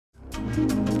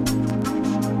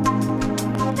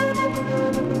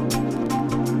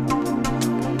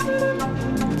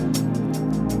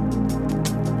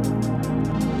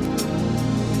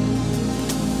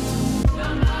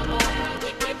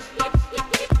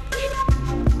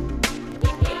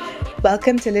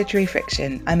Welcome to Literary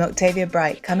Friction. I'm Octavia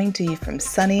Bright, coming to you from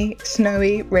sunny,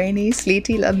 snowy, rainy,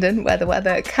 sleety London, where the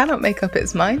weather cannot make up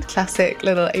its mind. Classic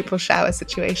little April shower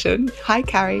situation. Hi,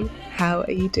 Carrie. How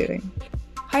are you doing?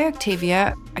 Hi,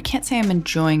 Octavia. I can't say I'm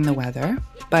enjoying the weather,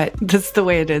 but this is the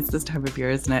way it is this time of year,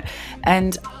 isn't it?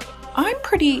 And I'm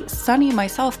pretty sunny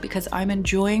myself because I'm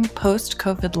enjoying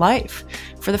post-COVID life.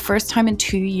 For the first time in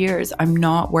 2 years, I'm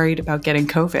not worried about getting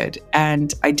COVID.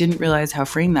 And I didn't realize how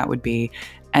freeing that would be.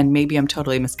 And maybe I'm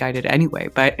totally misguided anyway,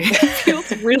 but it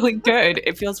feels really good.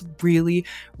 It feels really,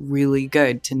 really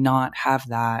good to not have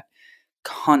that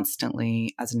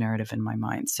constantly as a narrative in my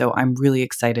mind. So I'm really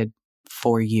excited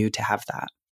for you to have that.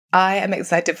 I am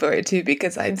excited for it too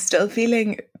because I'm still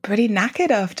feeling pretty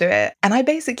knackered after it. And I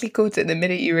basically caught it the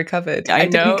minute you recovered. I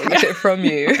didn't catch it from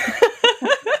you.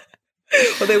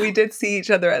 Although we did see each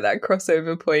other at that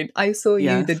crossover point. I saw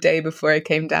you the day before I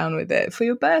came down with it for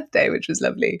your birthday, which was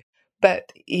lovely.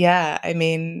 But yeah, I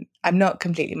mean, I'm not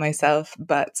completely myself,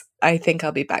 but I think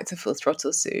I'll be back to full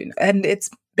throttle soon. And it's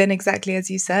been exactly as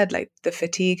you said, like the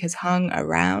fatigue has hung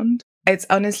around. It's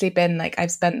honestly been like I've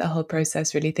spent the whole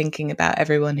process really thinking about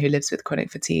everyone who lives with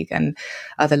chronic fatigue and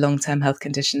other long-term health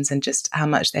conditions and just how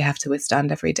much they have to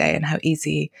withstand every day and how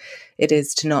easy it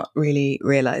is to not really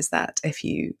realize that if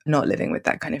you're not living with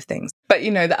that kind of thing. But,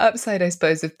 you know, the upside, I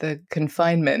suppose, of the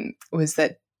confinement was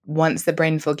that once the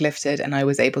brain fog lifted and I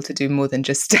was able to do more than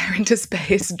just stare into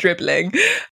space dribbling,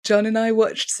 John and I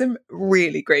watched some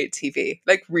really great TV,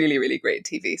 like really, really great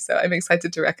TV. So I'm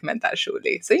excited to recommend that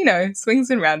shortly. So, you know, swings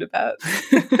and roundabouts.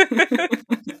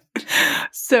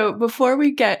 So before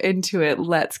we get into it,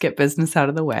 let's get business out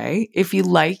of the way. If you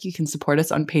like, you can support us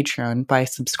on Patreon by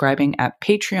subscribing at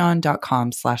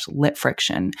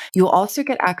patreon.com/litfriction. You'll also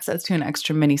get access to an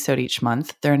extra mini-sode each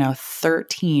month. There are now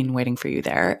 13 waiting for you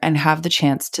there and have the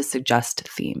chance to suggest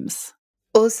themes.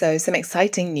 Also, some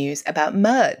exciting news about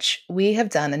merch. We have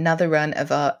done another run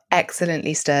of our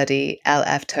excellently sturdy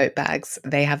LF tote bags.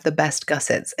 They have the best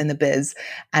gussets in the biz,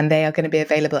 and they are going to be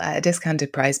available at a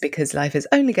discounted price because life is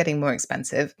only getting more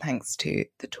expensive, thanks to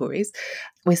the Tories.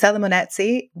 We sell them on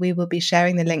Etsy. We will be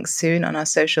sharing the links soon on our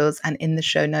socials and in the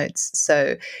show notes.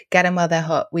 So get them while they're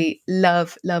hot. We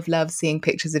love, love, love seeing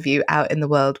pictures of you out in the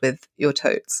world with your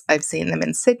totes. I've seen them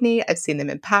in Sydney. I've seen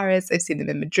them in Paris. I've seen them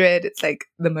in Madrid. It's like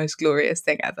the most glorious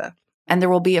thing ever. And there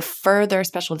will be a further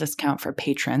special discount for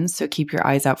patrons, so keep your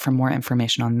eyes out for more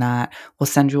information on that. We'll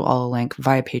send you all a link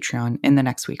via Patreon in the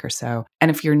next week or so.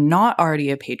 And if you're not already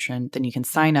a patron, then you can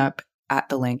sign up at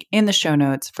the link in the show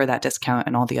notes for that discount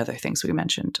and all the other things we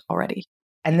mentioned already.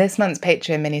 And this month's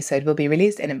Patreon minisode will be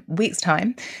released in a week's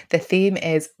time. The theme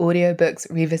is Audiobooks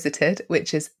Revisited,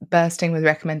 which is bursting with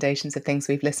recommendations of things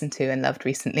we've listened to and loved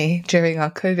recently during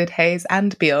our COVID haze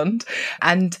and beyond.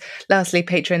 And lastly,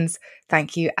 patrons,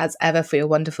 thank you as ever for your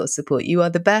wonderful support. You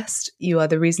are the best. You are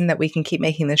the reason that we can keep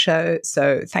making the show.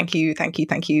 So thank you, thank you,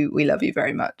 thank you. We love you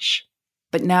very much.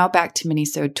 But now back to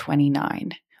minisode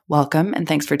 29. Welcome and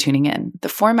thanks for tuning in. The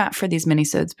format for these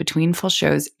minisodes between full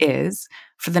shows is,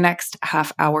 for the next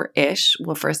half hour-ish,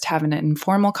 we'll first have an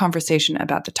informal conversation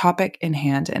about the topic in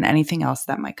hand and anything else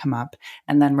that might come up,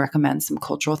 and then recommend some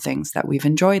cultural things that we've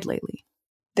enjoyed lately.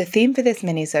 The theme for this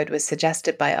minisode was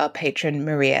suggested by our patron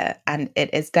Maria, and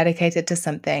it is dedicated to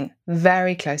something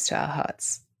very close to our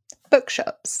hearts: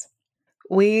 bookshops.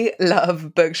 We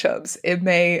love bookshops. It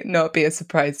may not be a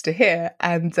surprise to hear.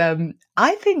 And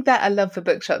I think that a love for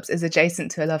bookshops is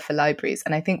adjacent to a love for libraries.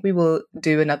 And I think we will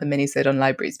do another minisode on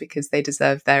libraries because they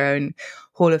deserve their own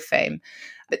Hall of Fame.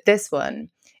 But this one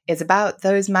is about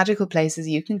those magical places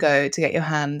you can go to get your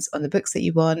hands on the books that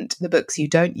you want, the books you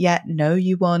don't yet know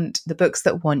you want, the books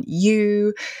that want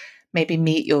you, maybe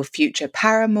meet your future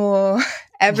paramour,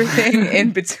 everything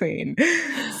in between.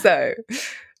 So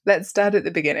let's start at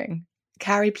the beginning.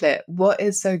 Carrie Plitt, what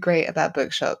is so great about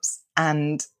bookshops,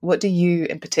 and what do you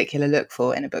in particular look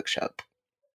for in a bookshop?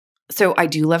 So I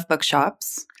do love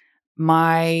bookshops.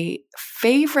 My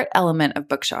favorite element of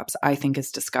bookshops, I think, is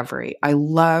discovery. I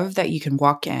love that you can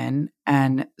walk in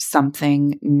and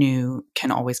something new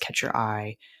can always catch your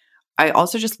eye. I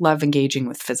also just love engaging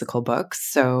with physical books.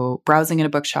 So browsing in a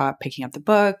bookshop, picking up the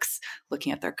books,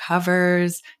 looking at their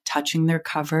covers, touching their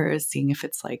covers, seeing if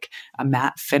it's like a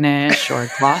matte finish or a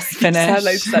gloss finish. You sound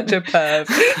like such a perv.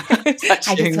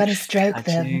 I just want to stroke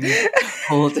them.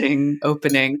 Holding,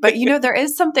 opening. But you know, there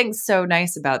is something so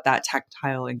nice about that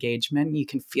tactile engagement. You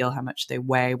can feel how much they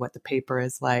weigh, what the paper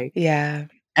is like. Yeah.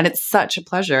 And it's such a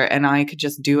pleasure. And I could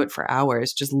just do it for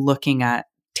hours, just looking at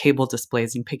table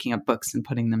displays and picking up books and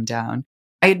putting them down.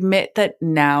 I admit that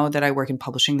now that I work in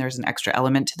publishing, there's an extra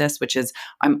element to this, which is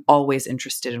I'm always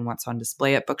interested in what's on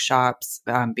display at bookshops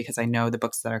because I know the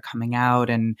books that are coming out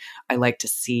and I like to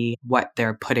see what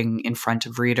they're putting in front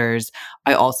of readers.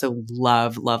 I also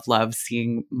love, love, love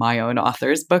seeing my own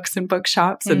authors' books in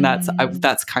bookshops. And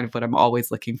that's kind of what I'm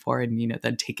always looking for. And,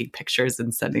 then taking pictures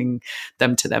and sending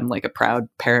them to them like a proud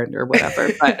parent or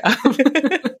whatever.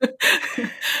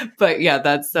 But yeah,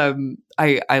 that's,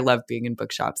 I love being in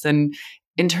bookshops. And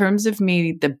in terms of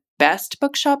me, the best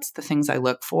bookshops, the things I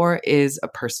look for is a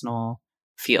personal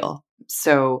feel.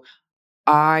 So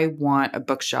I want a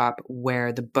bookshop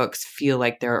where the books feel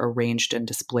like they're arranged and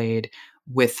displayed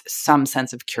with some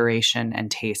sense of curation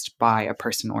and taste by a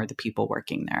person or the people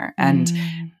working there. And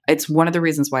it's one of the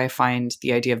reasons why I find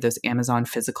the idea of those Amazon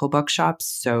physical bookshops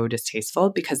so distasteful,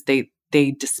 because they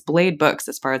displayed books,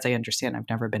 as far as I understand, I've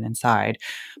never been inside,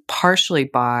 partially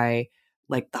by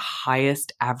like the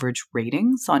highest average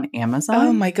ratings on Amazon.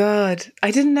 Oh my God.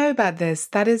 I didn't know about this.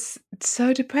 That is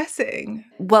so depressing.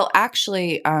 Well,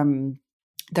 actually,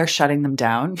 they're shutting them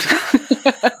down.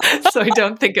 So I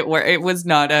don't think it worked. It was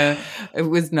not a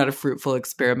fruitful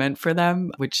experiment for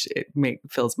them, which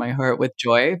fills my heart with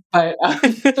joy. But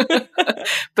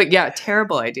but yeah,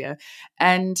 terrible idea.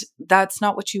 And that's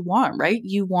not what you want, right?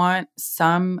 You want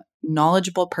some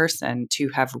knowledgeable person to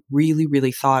have really,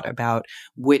 really thought about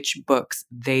which books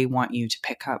they want you to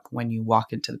pick up when you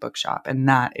walk into the bookshop. And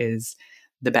that is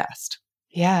the best.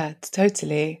 Yeah,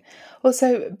 totally.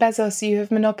 Also, Bezos, you have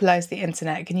monopolized the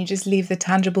internet. Can you just leave the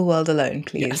tangible world alone,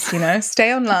 please? Yes.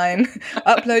 Stay online,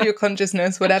 upload your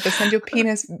consciousness, whatever, send your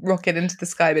penis rocket into the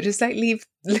sky, but just like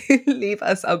leave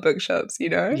us our bookshops,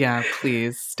 Yeah,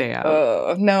 please stay out.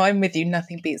 Oh, no, I'm with you.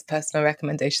 Nothing beats personal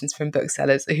recommendations from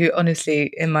booksellers who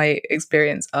honestly, in my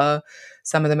experience, are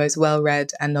some of the most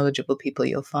well-read and knowledgeable people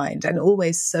you'll find, and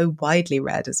always so widely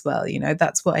read as well.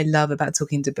 That's what I love about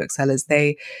talking to booksellers.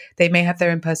 They may have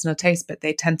their own personal taste, but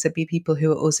they tend to be people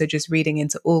who are also just reading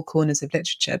into all corners of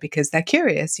literature because they're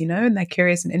curious, and they're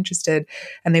curious and interested,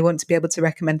 and they want to be able to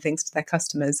recommend things to their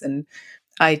customers. And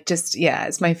I just,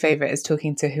 it's my favorite is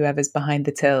talking to whoever's behind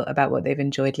the till about what they've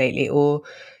enjoyed lately, or,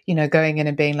 going in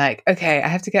and being like, okay, I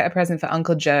have to get a present for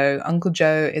Uncle Joe. Uncle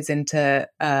Joe is into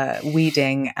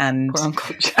weeding and... Poor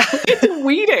Uncle Joe.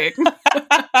 Weeding.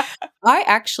 I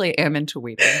actually am into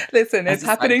weeding. Listen, it's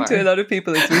happening to a lot of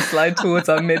people as we slide towards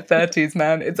our mid-30s,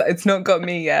 man. It's not got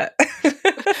me yet.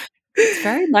 It's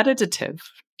very meditative.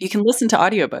 You can listen to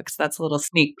audiobooks. That's a little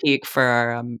sneak peek for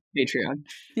our Patreon.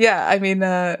 Yeah, I mean,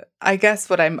 I guess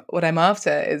what I'm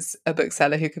after is a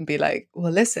bookseller who can be like,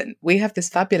 well, listen, we have this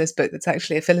fabulous book that's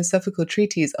actually a philosophical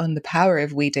treatise on the power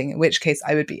of weeding, in which case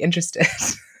I would be interested.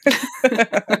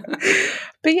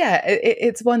 But yeah,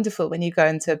 it's wonderful when you go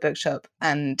into a bookshop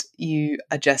and you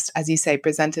are just, as you say,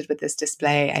 presented with this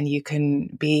display, and you can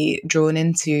be drawn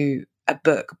into a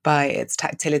book by its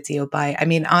tactility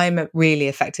I'm really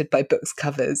affected by books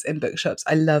covers in bookshops.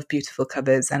 I love beautiful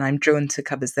covers, and I'm drawn to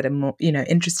covers that are more,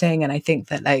 interesting. And I think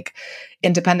that like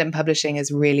independent publishing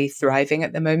is really thriving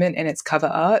at the moment in its cover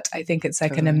art. I think it's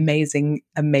like an amazing,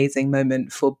 amazing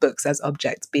moment for books as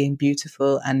objects being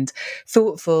beautiful and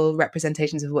thoughtful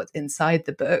representations of what's inside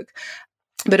the book.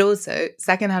 But also,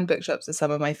 secondhand bookshops are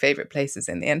some of my favorite places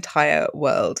in the entire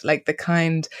world, like the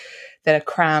kind that are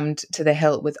crammed to the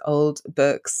hilt with old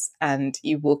books, and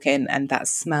you walk in and that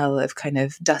smell of kind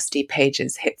of dusty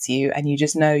pages hits you, and you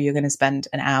just know you're going to spend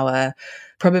an hour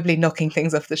probably knocking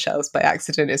things off the shelves by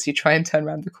accident as you try and turn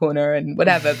around the corner and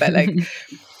whatever. But like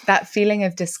that feeling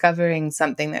of discovering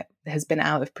something that has been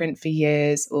out of print for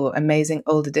years, or amazing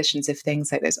old editions of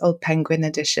things like those old Penguin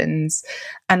editions.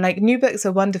 And like new books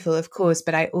are wonderful, of course,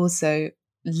 but I also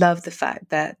love the fact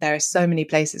that there are so many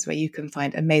places where you can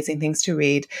find amazing things to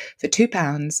read for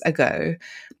 £2 a go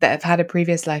that have had a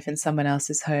previous life in someone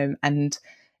else's home. And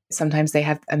sometimes they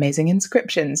have amazing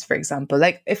inscriptions, for example.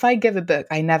 Like if I give a book,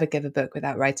 I never give a book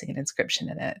without writing an inscription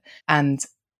in it. And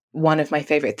one of my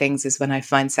favorite things is when I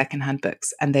find secondhand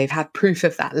books and they've had proof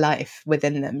of that life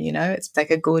within them, it's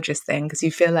like a gorgeous thing, because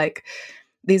you feel like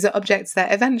these are objects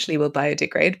that eventually will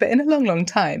biodegrade, but in a long, long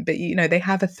time. But, they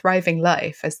have a thriving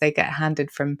life as they get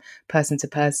handed from person to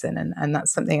person. And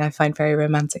that's something I find very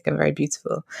romantic and very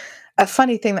beautiful. A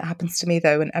funny thing that happens to me,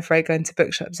 though, whenever I go into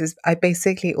bookshops is I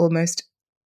basically almost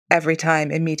every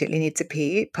time immediately need to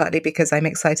pee, partly because I'm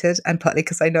excited and partly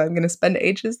because I know I'm going to spend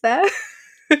ages there.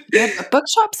 Yeah, but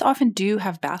bookshops often do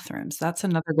have bathrooms. That's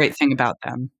another great thing about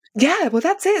them. Yeah, well,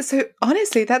 that's it. So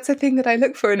honestly, that's a thing that I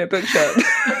look for in a bookshop.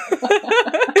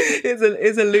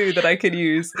 is a loo that I can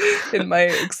use in my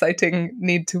exciting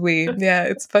need to wee. Yeah,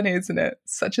 it's funny, isn't it?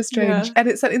 Such a strange, and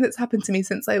it's something that's happened to me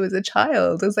since I was a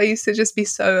child, as I used to just be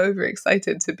so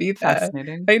overexcited to be there.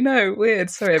 Fascinating. I know, weird.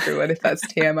 Sorry, everyone, if that's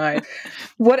TMI.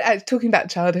 Talking about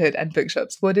childhood and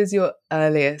bookshops, what is your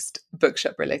earliest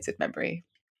bookshop-related memory?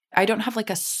 I don't have like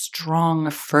a strong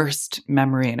first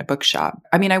memory in a bookshop.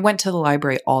 I mean, I went to the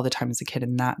library all the time as a kid,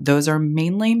 and those are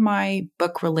mainly my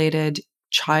book-related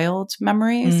child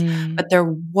memories. But there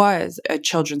was a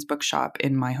children's bookshop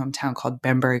in my hometown called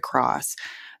Banbury Cross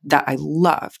that I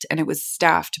loved. And it was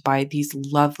staffed by these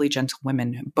lovely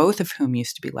gentlewomen, both of whom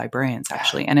used to be librarians,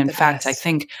 actually. And in fact, I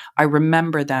think I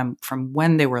remember them from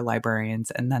when they were librarians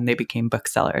and then they became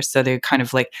booksellers. So they kind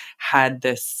of like had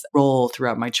this role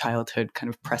throughout my childhood,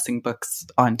 kind of pressing books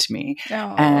onto me.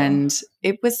 Aww. And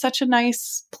it was such a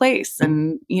nice place.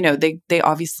 And, you know, they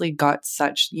obviously got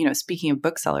such, you know, speaking of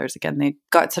booksellers, again, they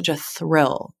got such a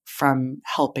thrill from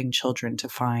helping children to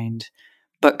find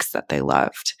books that they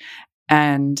loved.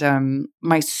 And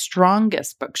my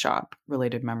strongest bookshop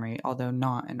related memory, although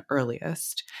not an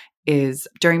earliest, is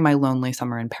during my lonely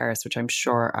summer in Paris, which I'm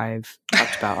sure I've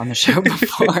talked about on the show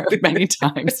before many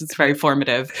times. It's very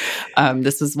formative.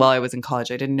 This was while I was in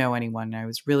college. I didn't know anyone. I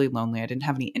was really lonely. I didn't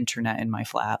have any internet in my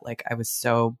flat. Like, I was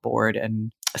so bored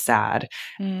and sad.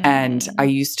 And I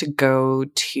used to go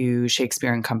to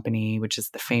Shakespeare and Company, which is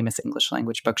the famous English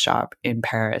language bookshop in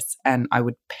Paris. And I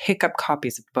would pick up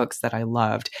copies of books that I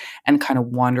loved and kind of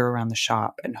wander around the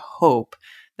shop and hope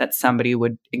that somebody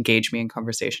would engage me in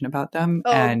conversation about them.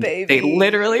 Oh, and baby. They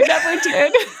literally never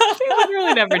did. They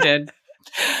literally never did.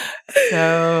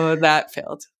 So that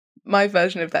failed. My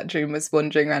version of that dream was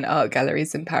wandering around art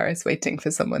galleries in Paris, waiting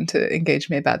for someone to engage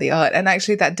me about the art. And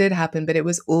actually that did happen, but it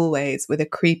was always with a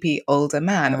creepy older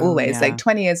man, like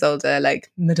 20 years older,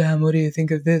 like, Madame, what do you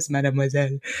think of this,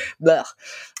 Mademoiselle? Blah.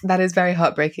 That is very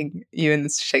heartbreaking, you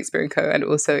and Shakespeare & Co., and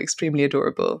also extremely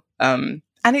adorable.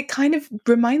 And it kind of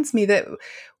reminds me that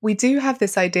we do have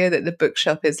this idea that the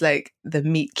bookshop is like the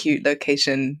meet cute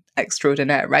location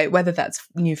extraordinaire, right? Whether that's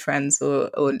new friends or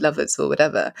lovers or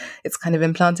whatever, it's kind of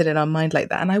implanted in our mind like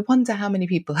that. And I wonder how many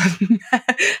people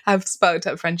have sparked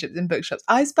up friendships in bookshops.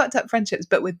 I sparked up friendships,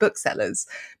 but with booksellers,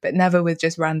 but never with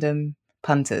just random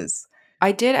punters.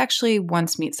 I did actually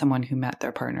once meet someone who met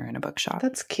their partner in a bookshop.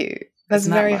 That's cute. That's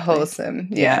very wholesome.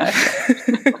 Yeah.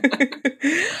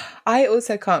 I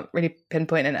also can't really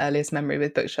pinpoint an earliest memory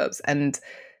with bookshops, and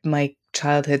my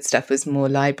childhood stuff was more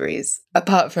libraries,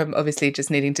 apart from obviously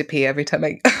just needing to pee every time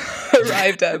I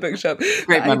arrived at a bookshop.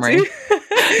 Great memory.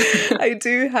 I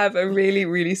do have a really,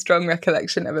 really strong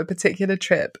recollection of a particular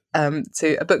trip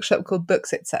to a bookshop called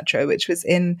Books Etc., which was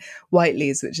in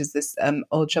Whiteley's, which is this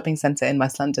old shopping centre in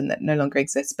West London that no longer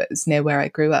exists, but it's near where I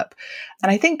grew up.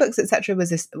 And I think Books Etc.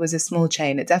 was a small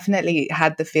chain. It definitely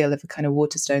had the feel of a kind of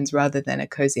Waterstones rather than a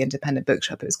cozy independent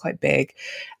bookshop. It was quite big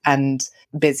and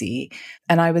busy.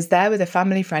 And I was there with a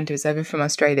family friend who was over from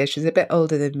Australia. She was a bit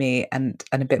older than me and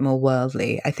a bit more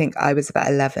worldly. I think I was about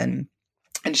 11.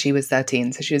 And she was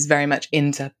 13, so she was very much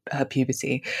into her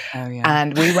puberty. Oh, yeah.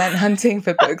 And we went hunting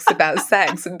for books about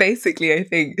sex. And basically, I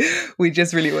think we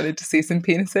just really wanted to see some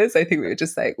penises. I think we were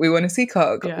just like, we want to see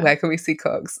cock. Yeah. Where can we see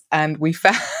cocks? And we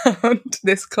found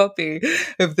this copy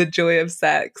of The Joy of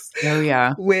Sex. Oh,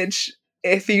 yeah. Which,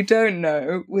 if you don't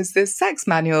know, was this sex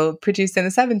manual produced in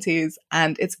the 70s,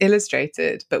 and it's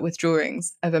illustrated, but with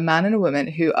drawings of a man and a woman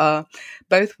who are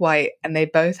both white and they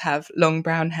both have long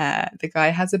brown hair. The guy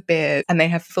has a beard and they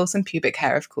have fulsome pubic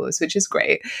hair, of course, which is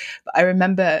great. But I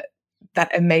remember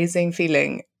that amazing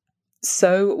feeling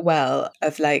so well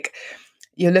of like,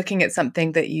 you're looking at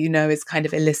something that you know is kind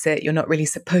of illicit. You're not really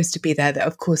supposed to be there. That,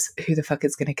 of course, who the fuck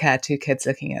is going to care? Two kids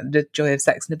looking at The Joy of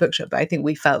Sex in a bookshop. But I think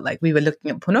we felt like we were looking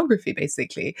at pornography,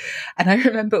 basically. And I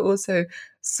remember also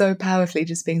so powerfully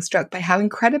just being struck by how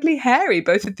incredibly hairy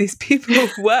both of these people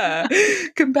were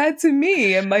compared to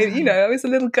me. And I was a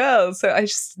little girl. So I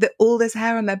just, all this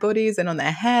hair on their bodies and on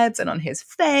their heads and on his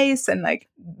face. And like,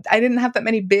 I didn't have that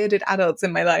many bearded adults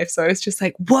in my life. So I was just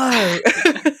like, whoa,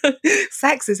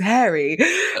 sex is hairy.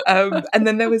 And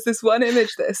then there was this one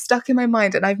image that is stuck in my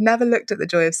mind, and I've never looked at The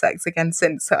Joy of Sex again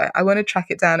since. So I want to track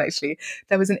it down, actually.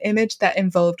 There was an image that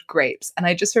involved grapes. And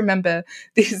I just remember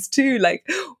these two like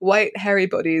white hairy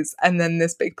bodies and then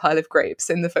this big pile of grapes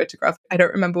in the photograph. I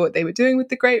don't remember what they were doing with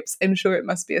the grapes. I'm sure it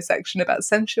must be a section about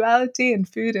sensuality and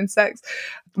food and sex.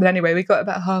 But anyway, we got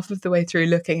about half of the way through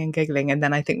looking and giggling, and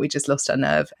then I think we just lost our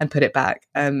nerve and put it back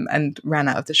and ran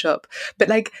out of the shop. But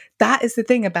like, that is the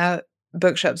thing about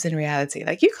bookshops in reality.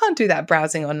 Like, you can't do that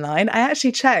browsing online. I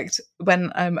actually checked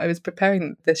when I was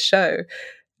preparing this show,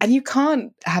 And you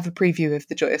can't have a preview of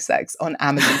The Joy of Sex on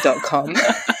Amazon.com.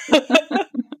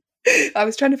 I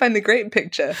was trying to find the great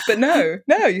picture, but no,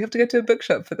 you have to go to a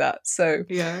bookshop for that. So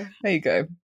yeah, there you go.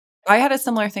 I had a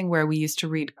similar thing where we used to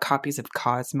read copies of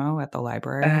Cosmo at the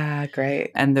library. Ah, great.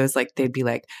 And those they'd be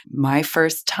like, my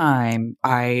first time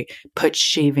I put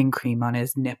shaving cream on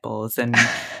his nipples and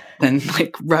then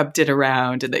rubbed it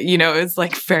around. And, it was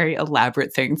very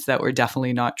elaborate things that were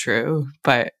definitely not true.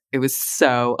 But it was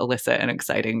so illicit and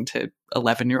exciting to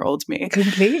 11-year-old me.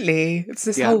 Completely. It's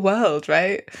this whole world,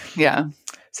 right? Yeah.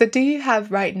 So do you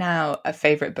have right now a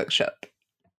favorite bookshop?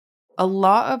 A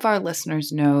lot of our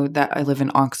listeners know that I live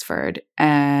in Oxford,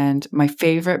 and my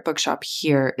favorite bookshop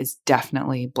here is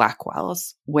definitely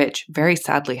Blackwell's, which very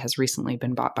sadly has recently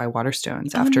been bought by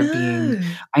Waterstones after being,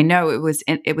 I know it was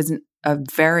a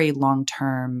very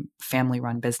long-term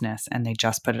family-run business, and they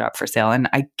just put it up for sale. And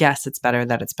I guess it's better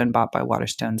that it's been bought by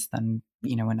Waterstones than,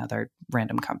 another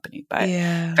random company, but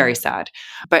very sad.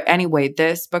 But anyway,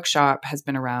 this bookshop has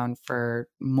been around for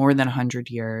more than 100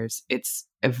 years. It's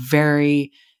a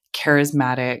very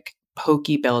charismatic,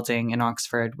 pokey building in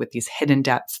Oxford with these hidden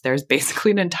depths. There's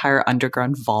basically an entire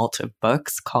underground vault of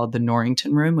books called the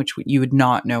Norrington Room, which you would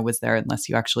not know was there unless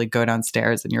you actually go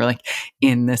downstairs and you're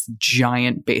in this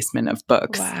giant basement of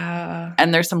books. Wow.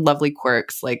 And there's some lovely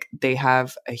quirks. They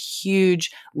have a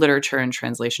huge literature and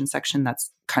translation section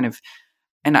that's kind of,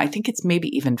 and I think it's maybe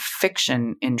even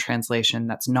fiction in translation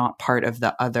that's not part of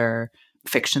the other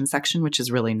fiction section, which is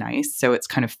really nice. So it's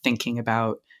kind of thinking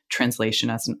about translation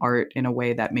as an art in a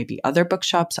way that maybe other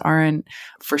bookshops aren't.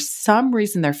 For some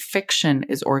reason, their fiction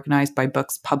is organized by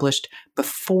books published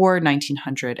before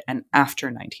 1900 and after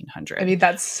 1900. I mean,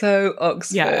 that's so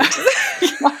Oxford. Yeah.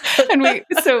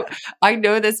 So I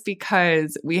know this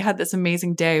because we had this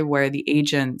amazing day where the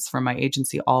agents from my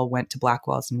agency all went to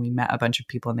Blackwell's, and we met a bunch of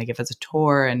people, and they gave us a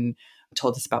tour and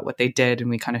told us about what they did, and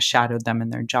we kind of shadowed them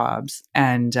in their jobs.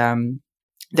 And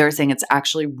they were saying it's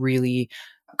actually really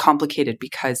complicated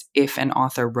because if an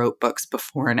author wrote books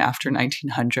before and after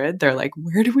 1900, they're like,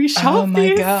 where do we shop? Oh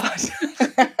my God.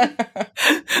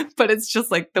 But it's just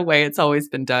the way it's always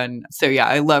been done. So yeah,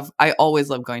 I always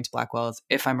love going to Blackwell's.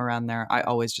 If I'm around there, I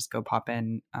always just go pop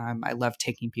in. I love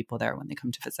taking people there when they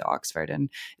come to visit Oxford, and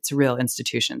it's a real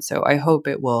institution. So I hope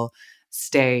it will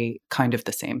stay kind of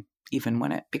the same, even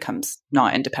when it becomes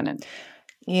not independent.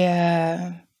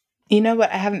 Yeah. You know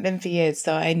what? I haven't been for years,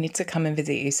 so I need to come and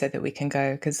visit you so that we can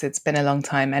go, because it's been a long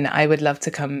time, and I would love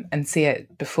to come and see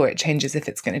it before it changes, if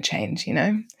it's going to change,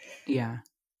 Yeah,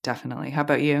 definitely. How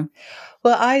about you?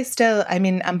 Well,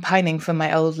 I'm pining for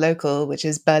my old local, which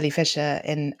is Burley Fisher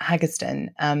in Haggerston,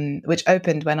 which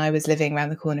opened when I was living around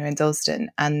the corner in Dalston.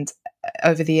 And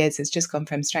over the years, it's just gone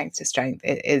from strength to strength.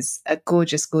 It is a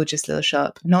gorgeous, gorgeous little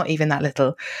shop, not even that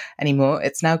little anymore.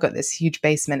 It's now got this huge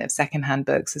basement of secondhand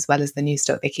books, as well as the new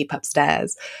stock they keep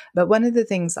upstairs. But one of the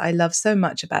things I love so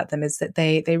much about them is that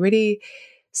they really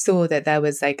saw that there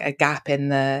was a gap in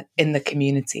the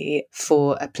community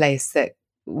for a place that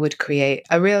would create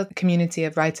a real community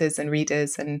of writers and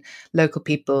readers and local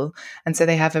people. And so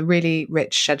they have a really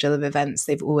rich schedule of events.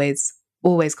 They've always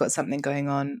got something going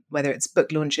on, whether it's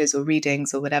book launches or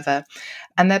readings or whatever.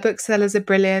 And their booksellers are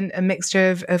brilliant, a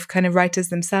mixture of kind of writers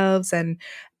themselves and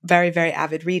very, very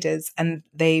avid readers. And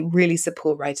they really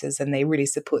support writers, and they really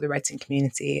support the writing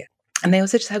community. And they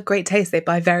also just have great taste. They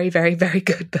buy very, very, very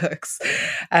good books.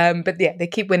 But yeah, they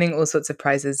keep winning all sorts of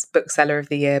prizes, Bookseller of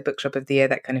the Year, Bookshop of the Year,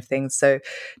 that kind of thing. So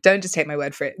don't just take my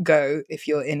word for it. Go if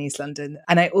you're in East London.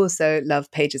 And I also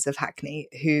love Pages of Hackney,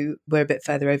 who were a bit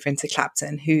further over into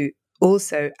Clapton, who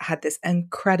also had this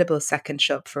incredible second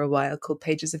shop for a while called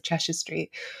Pages of Cheshire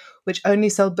Street, which only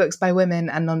sold books by women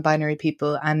and non-binary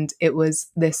people. And it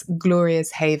was this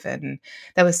glorious haven.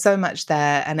 There was so much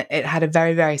there, and it had a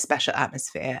very, very special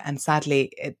atmosphere. And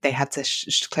sadly, they had to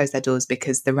close their doors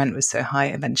because the rent was so high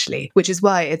eventually, which is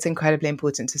why it's incredibly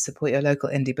important to support your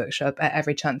local indie bookshop at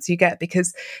every chance you get,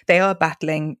 because they are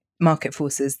battling market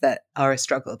forces that are a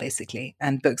struggle, basically,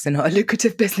 and books are not a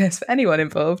lucrative business for anyone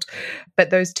involved. But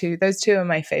those two are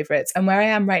my favorites. And where I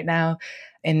am right now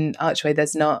in Archway,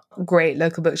 there's not great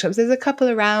local bookshops. There's a couple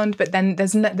around, but then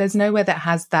there's nowhere that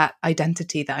has that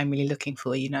identity that I'm really looking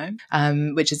for,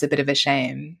 which is a bit of a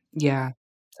shame. Yeah,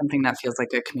 something that feels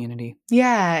like a community.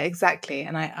 Yeah, exactly.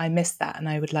 And I miss that, and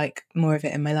I would like more of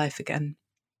it in my life again.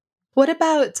 What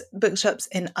about bookshops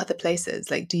in other places?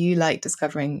 Do you like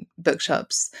discovering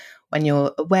bookshops when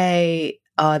you're away?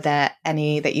 Are there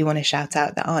any that you want to shout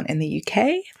out that aren't in the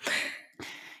UK?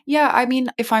 Yeah, I mean,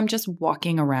 if I'm just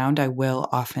walking around, I will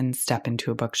often step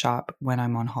into a bookshop when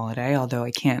I'm on holiday, although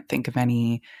I can't think of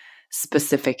any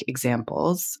specific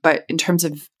examples. But in terms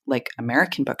of like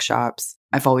American bookshops,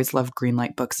 I've always loved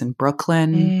Greenlight Books in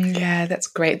Brooklyn. Yeah, that's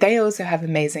great. They also have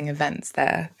amazing events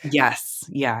there. Yes.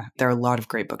 Yeah. There are a lot of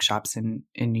great bookshops in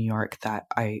New York that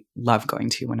I love going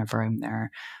to whenever I'm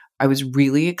there. I was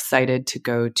really excited to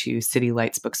go to City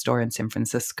Lights bookstore in San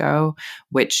Francisco,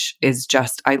 which is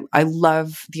just, I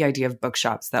love the idea of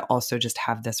bookshops that also just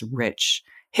have this rich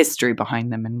history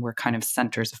behind them, and we're kind of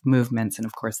centers of movements. And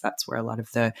of course, that's where a lot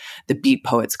of the beat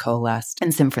poets coalesced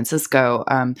in San Francisco.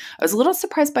 I was a little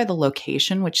surprised by the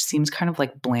location, which seems kind of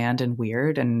like bland and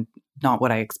weird and not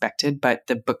what I expected, but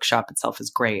the bookshop itself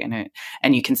is great.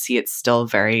 And you can see it's still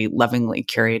very lovingly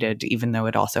curated, even though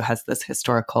it also has this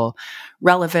historical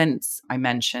relevance. I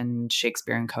mentioned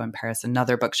Shakespeare & Co. in Paris,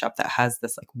 another bookshop that has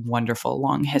this like wonderful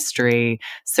long history.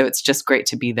 So it's just great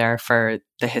to be there for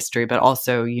the history, but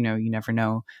also, you never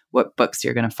know what books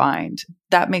you're going to find.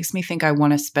 That makes me think I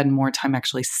want to spend more time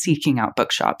actually seeking out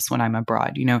bookshops when I'm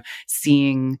abroad,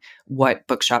 seeing what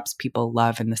bookshops people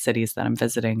love in the cities that I'm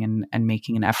visiting and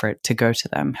making an effort to go to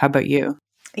them. How about you?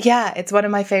 Yeah, it's one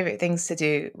of my favorite things to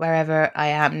do wherever I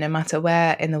am, no matter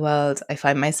where in the world I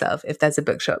find myself. If there's a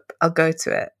bookshop, I'll go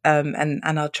to it. And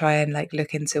I'll try and like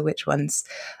look into which ones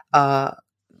are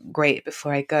great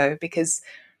before I go, because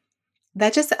they're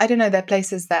just, I don't know, they're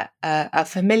places that are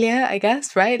familiar, I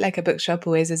guess, right? Like a bookshop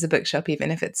always is a bookshop,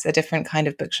 even if it's a different kind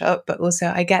of bookshop. But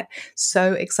also I get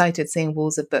so excited seeing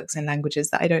walls of books in languages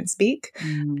that I don't speak.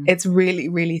 It's really,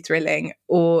 really thrilling.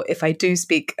 Or if I do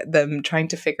speak them, trying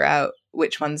to figure out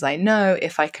which ones I know,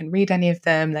 if I can read any of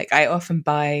them. Like I often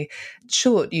buy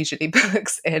short, usually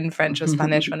books in French or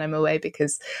Spanish when I'm away,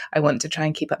 because I want to try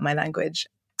and keep up my language.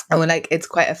 And like, it's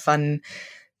quite a fun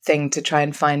thing to try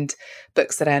and find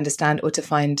books that I understand, or to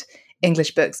find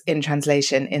English books in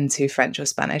translation into French or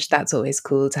Spanish. That's always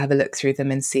cool to have a look through them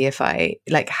and see if I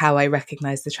like how I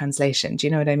recognize the translation. Do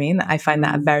you know what I mean? I find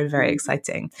that very, very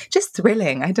exciting. Just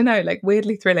thrilling. I don't know, like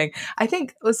weirdly thrilling. I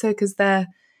think also because they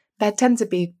tend to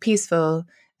be peaceful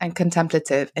and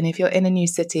contemplative. And if you're in a new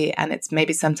city and it's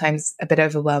maybe sometimes a bit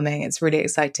overwhelming, it's really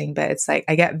exciting, but it's like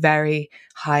I get very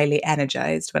highly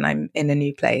energized when I'm in a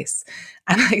new place.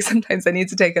 And like sometimes I need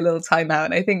to take a little time out.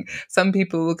 And I think some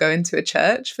people will go into a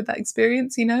church for that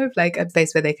experience, like a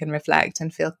place where they can reflect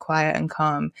and feel quiet and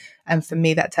calm. And for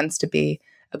me, that tends to be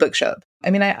a bookshop.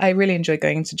 I mean, I really enjoy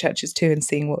going into churches too and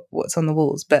seeing what's on the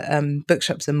walls, but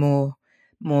bookshops are more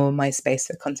my space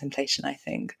for contemplation, I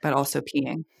think. But also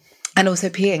peeing. And also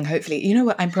peeing, hopefully. You know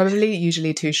what? I'm probably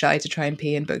usually too shy to try and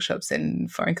pee in bookshops in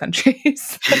foreign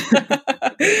countries.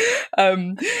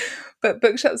 But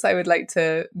bookshops I would like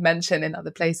to mention in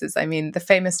other places. I mean, the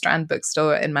famous Strand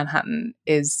bookstore in Manhattan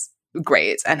is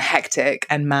great and hectic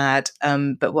and mad.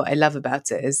 But what I love about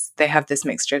it is they have this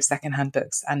mixture of secondhand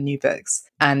books and new books.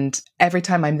 And every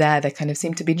time I'm there, they kind of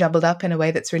seem to be jumbled up in a way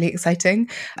that's really exciting.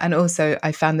 And also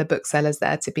I found the booksellers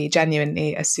there to be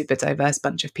genuinely a super diverse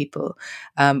bunch of people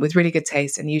with really good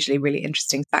taste and usually really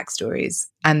interesting backstories,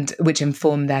 and which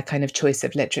inform their kind of choice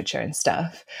of literature and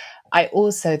stuff. I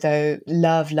also, though,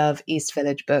 love East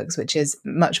Village Books, which is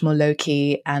much more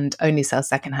low-key and only sells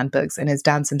secondhand books and is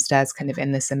down some stairs kind of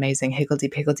in this amazing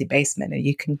higgledy-piggledy basement, and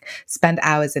you can spend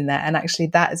hours in there. And actually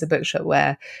that is a bookshop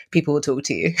where people will talk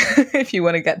to you if you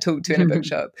want to get talked to in a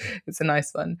bookshop. It's a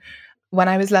nice one. When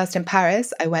I was last in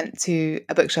Paris, I went to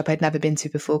a bookshop I'd never been to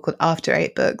before called After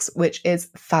Eight Books, which is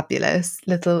fabulous,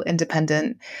 little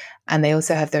independent. And they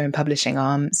also have their own publishing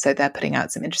arm. So they're putting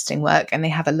out some interesting work. And they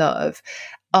have a lot of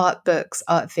art books,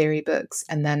 art theory books,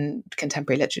 and then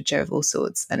contemporary literature of all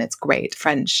sorts. And it's great,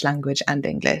 French language and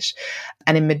English.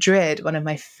 And in Madrid, one of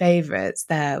my favorites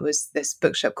there was this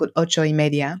bookshop called Ocho y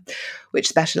Media, which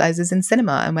specializes in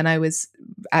cinema. And when I was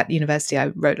at university, I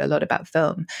wrote a lot about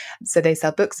film. So they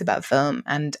sell books about film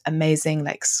and amazing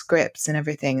like scripts and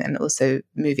everything, and also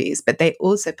movies. But they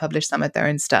also publish some of their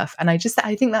own stuff. And I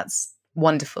think that's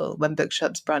wonderful when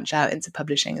bookshops branch out into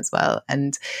publishing as well.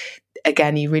 And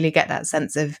again, you really get that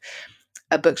sense of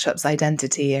a bookshop's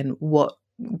identity and what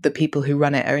the people who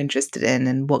run it are interested in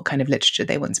and what kind of literature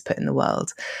they want to put in the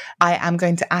world. I am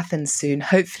going to Athens soon,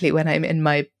 hopefully when I'm in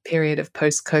my period of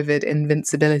post-COVID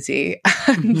invincibility.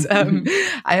 And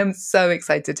I am so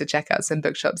excited to check out some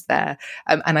bookshops there.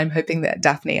 And I'm hoping that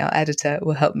Daphne, our editor,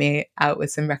 will help me out with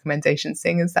some recommendations,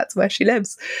 seeing as that's where she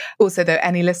lives. Also, though,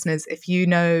 any listeners, if you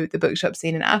know the bookshop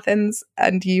scene in Athens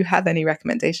and you have any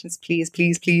recommendations, please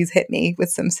hit me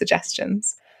with some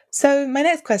suggestions. So my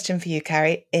next question for you,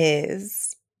 Carrie,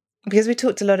 is, because we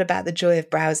talked a lot about the joy of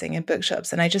browsing in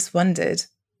bookshops, and I just wondered,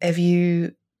 can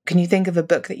you think of a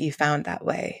book that you found that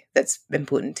way that's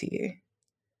important to you?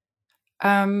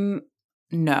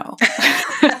 No.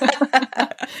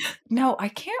 No, I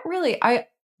can't really.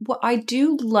 I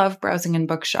do love browsing in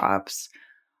bookshops.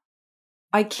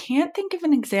 I can't think of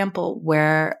an example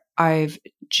where I've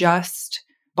just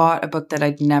bought a book that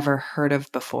I'd never heard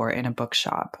of before in a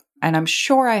bookshop. And I'm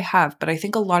sure I have, but I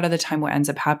think a lot of the time what ends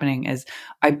up happening is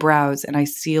I browse and I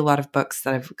see a lot of books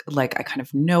that I kind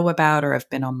of know about or have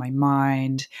been on my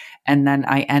mind. And then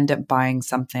I end up buying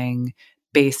something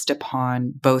based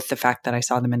upon both the fact that I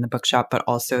saw them in the bookshop, but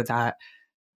also that,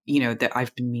 that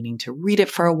I've been meaning to read it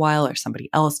for a while, or somebody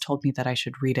else told me that I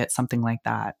should read it, something like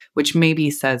that, which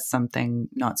maybe says something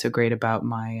not so great about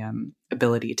my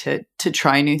ability to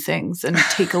try new things and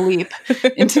take a leap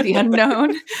into the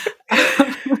unknown.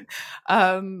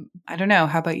 I don't know.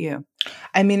 How about you?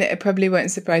 I mean, it probably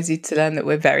won't surprise you to learn that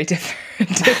we're very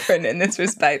different in this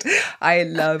respect. I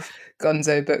love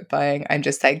gonzo book buying. I'm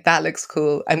just like, that looks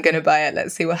cool. I'm going to buy it.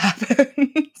 Let's see what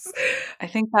happens. I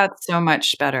think that's so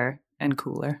much better and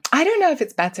cooler. I don't know if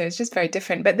it's better. It's just very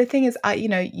different. But the thing is,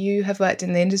 you have worked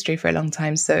in the industry for a long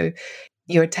time. So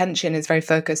your attention is very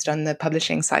focused on the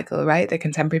publishing cycle, right? The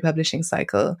contemporary publishing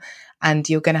cycle. And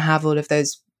you're going to have all of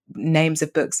those names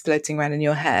of books floating around in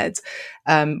your head.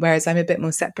 Whereas I'm a bit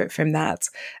more separate from that.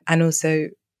 And also,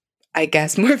 I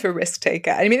guess, more of a risk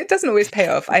taker. I mean, it doesn't always pay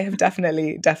off. I have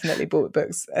definitely bought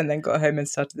books and then got home and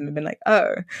started them and been like,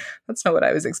 oh, that's not what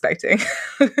I was expecting.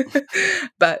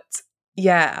 But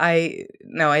yeah, I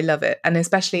love it. And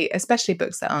especially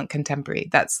books that aren't contemporary.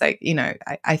 That's like,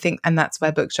 I think, and that's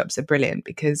where bookshops are brilliant,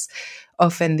 because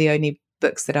often the only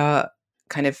books that are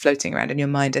kind of floating around in your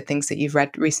mind are things that you've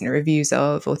read recent reviews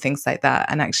of or things like that.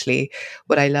 And actually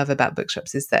what I love about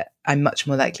bookshops is that I'm much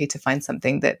more likely to find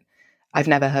something that I've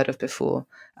never heard of before,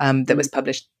 that was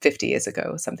published 50 years ago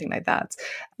or something like that.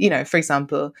 For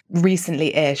example,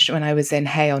 recently-ish, when I was in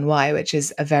Hay on Wye, which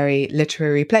is a very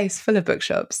literary place full of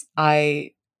bookshops,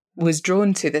 I was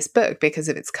drawn to this book because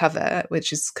of its cover,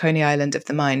 which is Coney Island of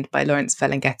the Mind by Lawrence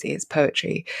Ferlinghetti. It's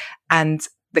poetry. And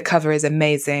the cover is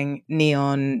amazing,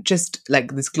 neon, just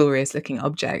like this glorious looking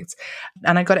object.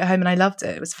 And I got it home and I loved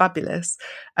it. It was fabulous.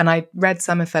 And I read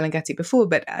some of Ferlinghetti before,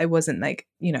 but I wasn't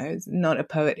not a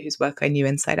poet whose work I knew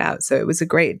inside out. So it was a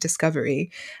great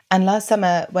discovery. And last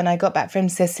summer, when I got back from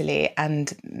Sicily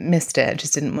and missed it,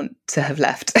 just didn't want to have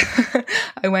left,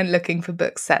 I went looking for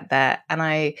books set there. And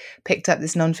I picked up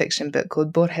this nonfiction book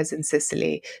called Borges in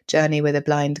Sicily, Journey with a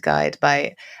Blind Guide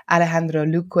by Alejandro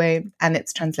Luque. And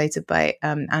it's translated by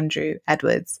Andrew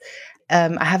Edwards.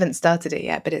 I haven't started it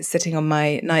yet, but it's sitting on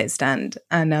my nightstand.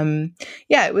 And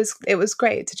it was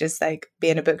great to just like be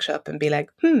in a bookshop and be like,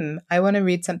 I want to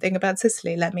read something about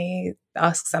Sicily. Let me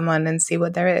ask someone and see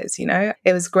what there is,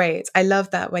 It was great. I love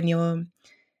that when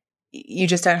you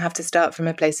just don't have to start from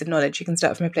a place of knowledge. You can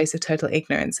start from a place of total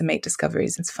ignorance and make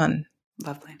discoveries. It's fun.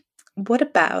 Lovely. What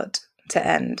about, to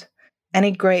end,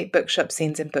 any great bookshop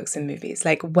scenes in books and movies?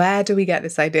 Like, where do we get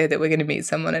this idea that we're going to meet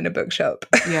someone in a bookshop?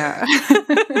 Yeah.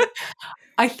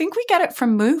 I think we get it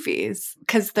from movies,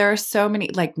 because there are so many,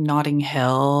 like Notting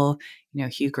Hill.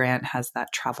 Hugh Grant has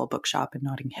that travel bookshop in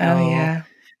Notting Hill. Oh, yeah.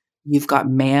 You've got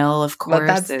Mail, of course. Well,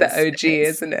 that's the OG,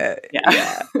 isn't it?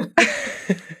 Yeah.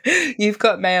 You've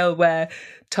got Mail where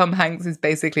Tom Hanks is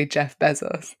basically Jeff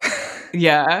Bezos.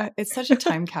 Yeah. It's such a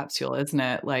time capsule, isn't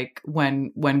it? Like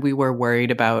when we were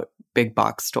worried about big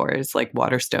box stores like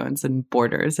Waterstones and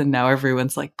Borders, and now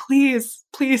everyone's like, please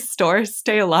stores,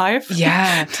 stay alive.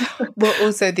 Yeah. Well,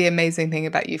 also the amazing thing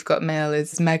about You've Got Mail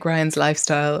is Meg Ryan's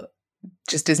lifestyle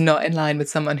just is not in line with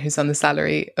someone who's on the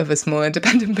salary of a small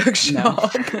independent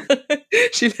bookshop. No.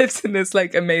 She lives in this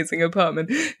like amazing apartment.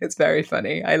 It's very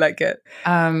funny. I like it.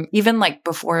 Even like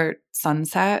Before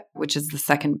Sunset, which is the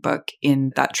second book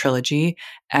in that trilogy,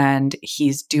 and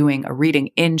he's doing a reading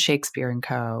in Shakespeare &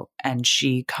 Co. and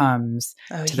she comes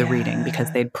to the reading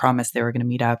because they'd promised they were going to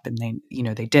meet up, and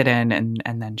they didn't,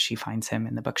 and then she finds him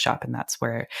in the bookshop, and that's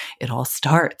where it all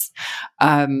starts.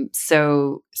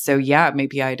 So yeah,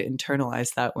 maybe I'd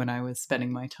internalize that when I was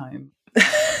spending my time.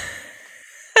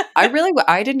 I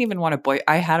didn't even want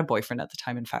I had a boyfriend at the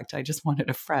time. In fact, I just wanted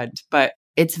a friend, but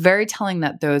it's very telling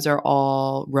that those are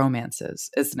all romances,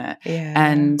 isn't it? Yeah.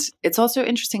 And it's also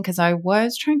interesting because I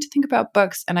was trying to think about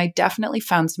books, and I definitely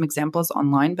found some examples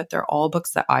online, but they're all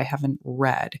books that I haven't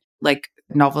read, like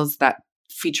novels that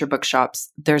feature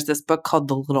bookshops. There's this book called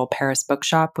The Little Paris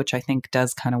Bookshop, which I think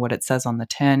does kind of what it says on the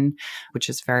tin, which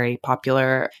is very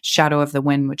popular. Shadow of the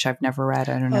Wind, which I've never read.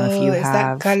 I don't know if you have. Is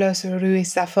that Carlos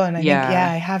Ruiz Zafón? I think,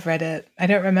 I have read it. I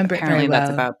don't remember Apparently it very well.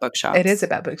 That's about bookshops. It is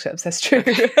about bookshops. That's true.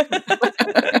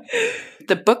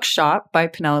 The Bookshop by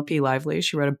Penelope Lively.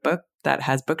 She wrote a book that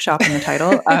has bookshop in the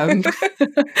title.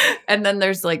 And then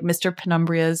there's like Mr.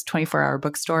 Penumbria's 24-Hour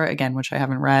Bookstore, again, which I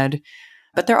haven't read.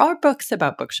 But there are books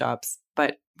about bookshops,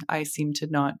 but I seem to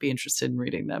not be interested in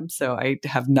reading them. So I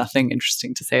have nothing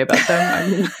interesting to say about them. I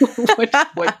mean,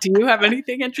 what do you have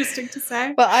anything interesting to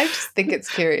say? Well, I just think it's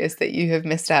curious that you have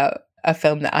missed out a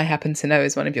film that I happen to know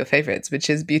is one of your favorites, which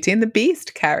is Beauty and the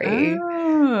Beast, Carrie.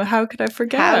 Oh, how could I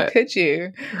forget? How could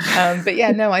you? But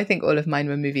yeah, no, I think all of mine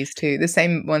were movies too. The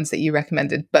same ones that you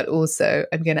recommended, but also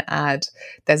I'm going to add,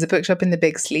 there's a bookshop in The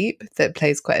Big Sleep that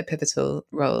plays quite a pivotal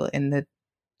role in the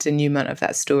denouement of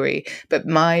that story. But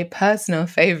my personal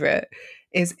favorite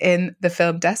is in the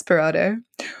film Desperado,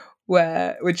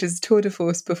 which is tour de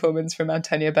force performance from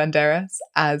Antonio Banderas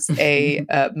as a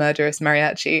murderous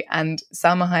mariachi. And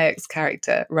Salma Hayek's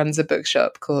character runs a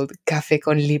bookshop called Café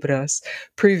con Libros,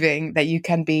 proving that you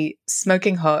can be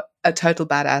smoking hot, a total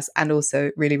badass, and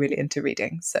also really, really into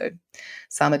reading. So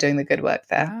Salma doing the good work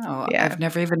there. Wow, yeah. I've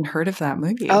never even heard of that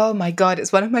movie. Oh my God,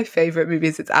 it's one of my favorite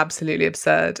movies. It's absolutely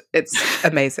absurd. It's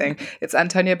amazing. It's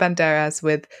Antonio Banderas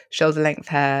with shoulder-length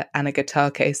hair and a guitar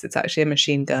case that's actually a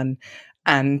machine gun.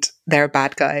 And they're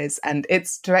bad guys. And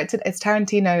it's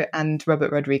Tarantino and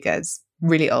Robert Rodriguez,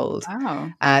 really old. Wow.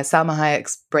 Salma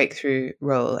Hayek's breakthrough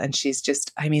role. And she's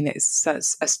just, I mean, it's so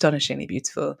astonishingly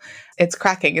beautiful. It's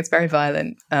cracking. It's very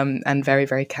violent and very,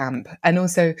 very camp. And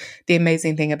also the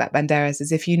amazing thing about Banderas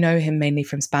is if you know him mainly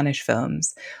from Spanish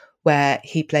films, where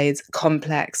he plays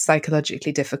complex,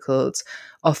 psychologically difficult,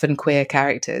 often queer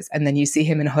characters. And then you see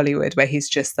him in Hollywood where he's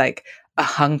just like a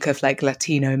hunk of like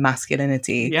Latino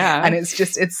masculinity. Yeah. And it's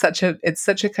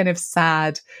such a kind of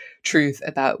sad truth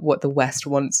about what the West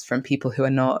wants from people who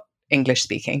are not English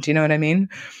speaking. Do you know what I mean?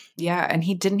 Yeah. And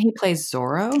he plays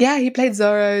Zorro? Yeah, he played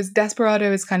Zorro's.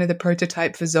 Desperado is kind of the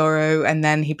prototype for Zorro. And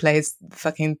then he plays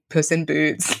fucking Puss in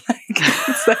Boots.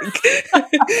 It's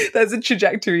like, there's a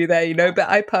trajectory there, you know?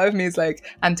 But part of me is like,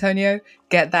 Antonio,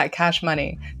 get that cash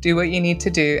money, do what you need to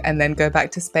do, and then go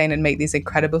back to Spain and make these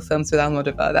incredible films with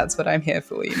Almodovar. That's what I'm here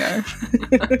for, you know?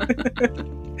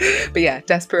 But yeah,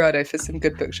 Desperado for some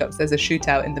good bookshops. There's a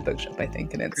shootout in the bookshop, I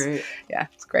think, and it's great. Yeah,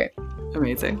 it's great.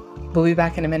 Amazing. We'll be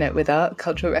back in a minute with our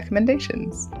cultural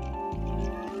recommendations.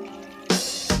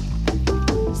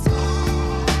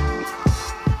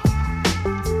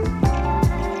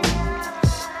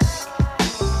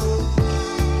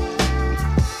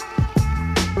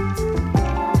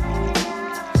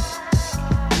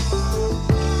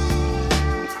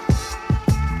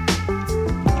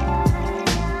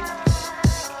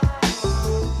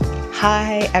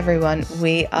 Hi everyone,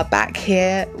 we are back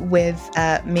here with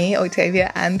me,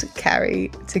 Octavia, and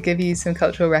Carrie to give you some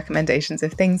cultural recommendations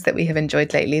of things that we have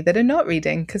enjoyed lately that are not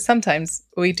reading, because sometimes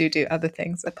we do other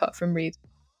things apart from read.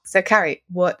 So Carrie,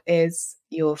 what is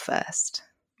your first?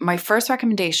 My first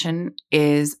recommendation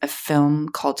is a film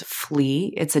called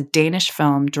Flee. It's a Danish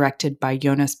film directed by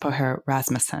Jonas Poher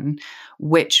Rasmussen,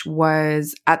 which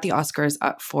was at the Oscars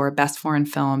up for Best Foreign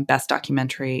Film, Best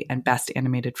Documentary, and Best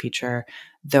Animated Feature,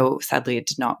 though sadly it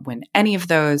did not win any of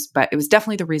those. But it was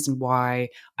definitely the reason why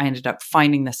I ended up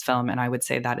finding this film. And I would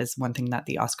say that is one thing that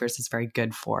the Oscars is very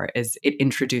good for, is it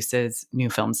introduces new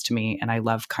films to me. And I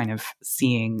love kind of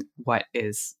seeing what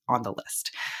is on the list.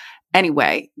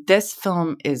 Anyway, this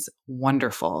film is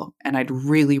wonderful, and I'd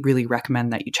really, really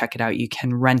recommend that you check it out. You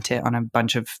can rent it on a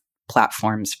bunch of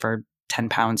platforms for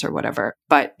 £10 or whatever,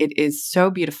 but it is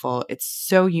so beautiful. It's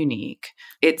so unique.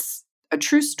 It's a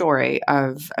true story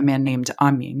of a man named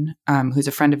Amin, who's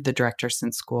a friend of the director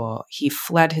since school. He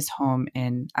fled his home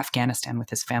in Afghanistan with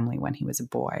his family when he was a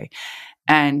boy.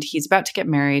 And he's about to get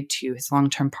married to his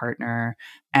long-term partner,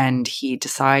 and he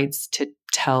decides to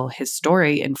tell his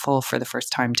story in full for the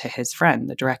first time to his friend,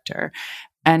 the director.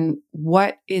 And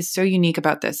what is so unique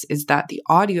about this is that the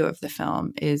audio of the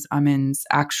film is Amin's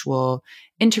actual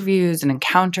interviews and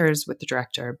encounters with the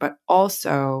director, but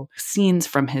also scenes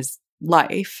from his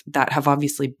life that have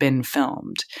obviously been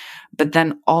filmed. But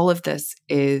then all of this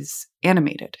is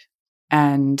animated,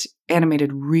 and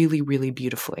animated really, really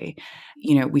beautifully.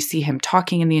 You know, we see him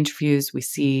talking in the interviews, we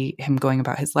see him going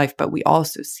about his life, but we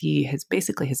also see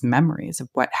basically his memories of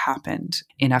what happened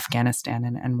in Afghanistan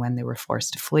and when they were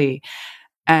forced to flee.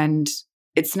 And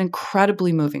it's an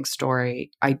incredibly moving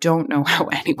story. I don't know how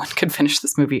anyone could finish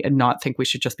this movie and not think we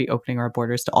should just be opening our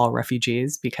borders to all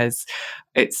refugees, because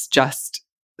it's just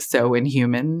so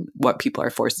inhuman what people are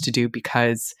forced to do,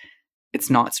 because it's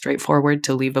not straightforward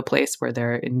to leave a place where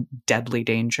they're in deadly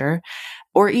danger.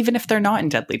 Or even if they're not in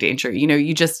deadly danger, you know,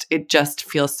 it just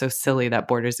feels so silly that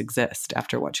borders exist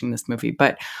after watching this movie.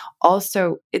 But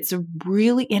also, it's a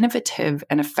really innovative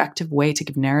and effective way to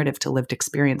give narrative to lived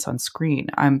experience on screen.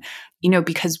 You know,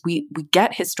 because we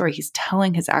get his story. He's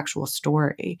telling his actual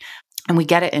story. And we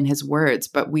get it in his words,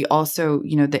 but we also,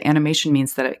 the animation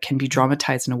means that it can be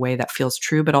dramatized in a way that feels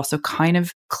true, but also kind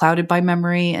of clouded by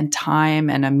memory and time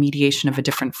and a mediation of a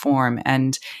different form.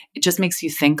 And it just makes you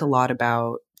think a lot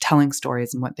about telling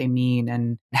stories and what they mean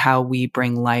and how we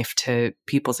bring life to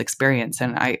people's experience.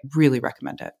 And I really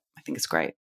recommend it. I think it's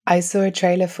great. I saw a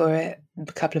trailer for it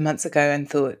a couple of months ago and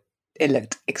thought it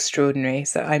looked extraordinary.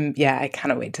 So I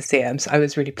cannot wait to see it. I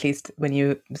was really pleased when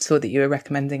you saw that you were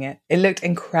recommending it. It looked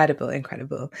incredible.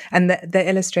 And the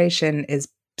illustration is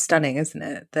stunning, isn't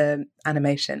it? The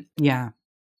animation. Yeah.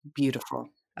 Beautiful.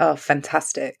 Oh,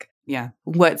 fantastic. Yeah.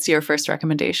 What's your first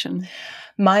recommendation?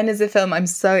 Mine is a film I'm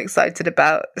so excited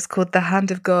about. It's called The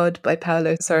Hand of God by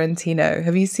Paolo Sorrentino.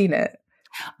 Have you seen it?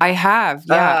 I have.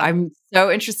 Yeah. I'm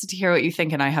so interested to hear what you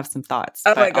think, and I have some thoughts.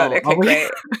 Oh my God. Okay, great.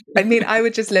 I mean, I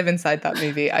would just live inside that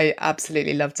movie. I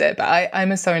absolutely loved it. But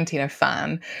I'm a Sorrentino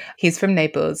fan. He's from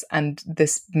Naples, and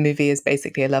this movie is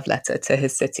basically a love letter to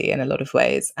his city in a lot of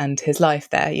ways and his life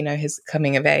there, his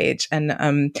coming of age. And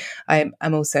I'm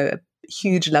also a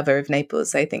huge lover of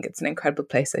Naples. I think it's an incredible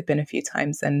place. I've been a few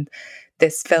times, and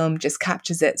this film just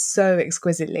captures it so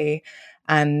exquisitely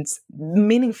and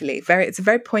meaningfully. It's a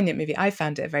very poignant movie. I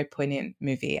found it a very poignant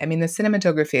movie. I mean, the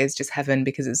cinematography is just heaven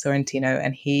because it's Sorrentino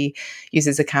and he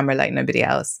uses a camera like nobody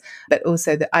else. But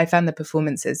also I found the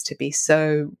performances to be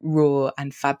so raw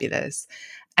and fabulous.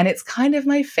 And it's kind of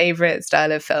my favorite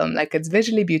style of film. Like, it's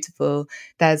visually beautiful.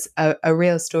 There's a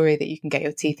real story that you can get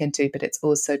your teeth into, but it's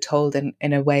also told in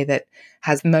a way that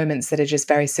has moments that are just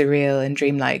very surreal and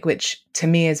dreamlike, which to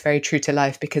me is very true to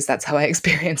life because that's how I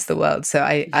experience the world. So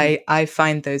I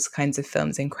find those kinds of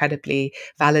films incredibly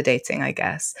validating, I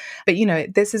guess. But,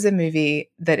 this is a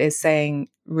movie that is saying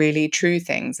really true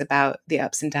things about the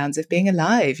ups and downs of being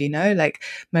alive, like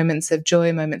moments of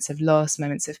joy, moments of loss,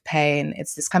 moments of pain.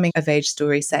 It's this coming of age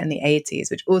story set in the 80s,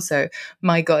 which also,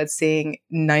 my God, seeing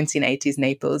 1980s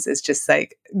Naples is just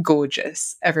like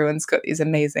gorgeous. Everyone's got these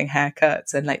amazing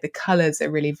haircuts and like the colors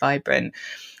are really vibrant.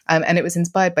 And it was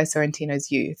inspired by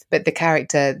Sorrentino's youth. But the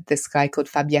character, this guy called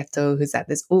Fabietto, who's at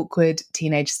this awkward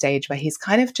teenage stage where he's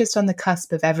kind of just on the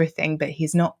cusp of everything, but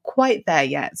he's not quite there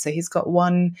yet. So he's got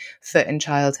one foot in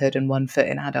childhood and one foot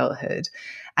in adulthood.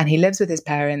 And he lives with his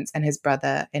parents and his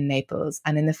brother in Naples.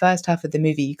 And in the first half of the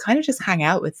movie, you kind of just hang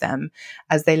out with them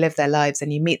as they live their lives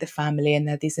and you meet the family. And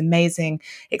there are these amazing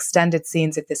extended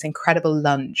scenes of this incredible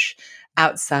lunch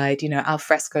outside, al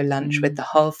fresco lunch with the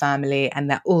whole family. And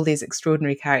there are all these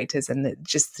extraordinary characters and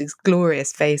just these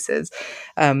glorious faces.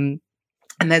 And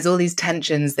there's all these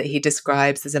tensions that he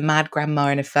describes. There's a mad grandma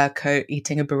in a fur coat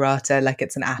eating a burrata like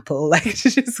it's an apple, like it's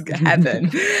just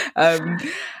heaven.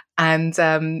 And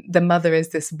the mother is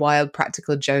this wild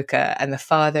practical joker, and the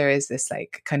father is this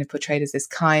like kind of portrayed as this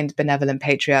kind, benevolent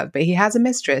patriarch, but he has a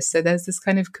mistress. So there's this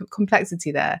kind of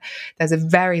complexity there. There's a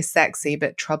very sexy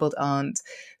but troubled aunt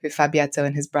who Fabietto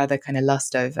and his brother kind of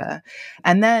lust over.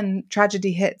 And then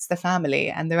tragedy hits the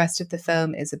family, and the rest of the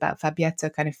film is about Fabietto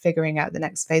kind of figuring out the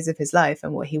next phase of his life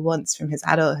and what he wants from his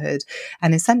adulthood.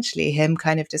 And essentially him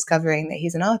kind of discovering that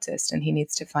he's an artist and he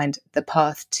needs to find the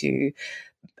path to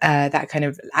that kind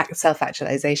of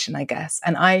self-actualization, I guess.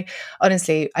 And I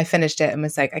finished it and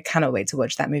was like, I cannot wait to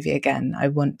watch that movie again.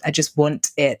 I just want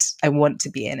it. I want to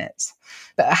be in it.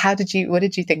 But what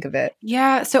did you think of it?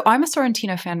 Yeah, so I'm a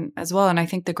Sorrentino fan as well. And I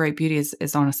think The Great Beauty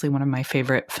is honestly one of my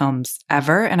favorite films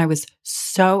ever. And I was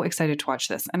so excited to watch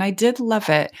this. And I did love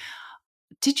it.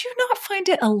 Did you not find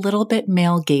it a little bit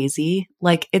male gazy?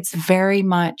 Like, it's very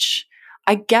much,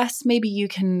 I guess maybe you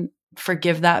can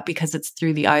forgive that because it's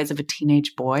through the eyes of a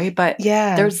teenage boy, but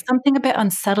yeah, there's something a bit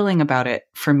unsettling about it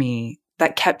for me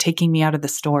that kept taking me out of the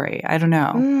story. I don't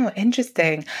know.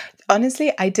 Interesting.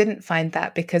 Honestly, I didn't find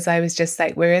that because I was just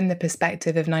like, we're in the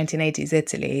perspective of 1980s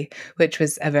Italy, which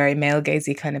was a very male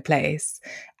gazy kind of place.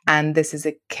 And this is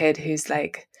a kid whose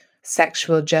like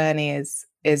sexual journey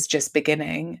is just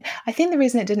beginning. I think the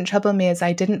reason it didn't trouble me is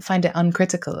I didn't find it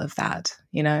uncritical of that,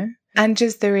 and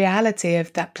just the reality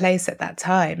of that place at that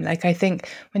time. Like, I think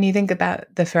when you think about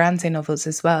the Ferrante novels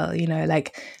as well,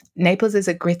 like Naples is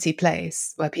a gritty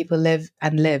place where people live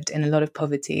and lived in a lot of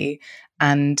poverty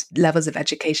and levels of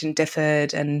education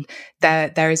differed. And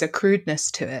there is a crudeness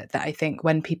to it that I think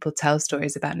when people tell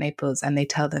stories about Naples and they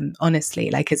tell them honestly,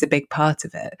 like, is a big part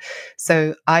of it.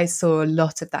 So I saw a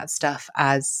lot of that stuff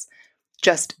as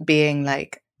just being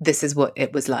like, this is what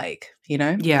it was like,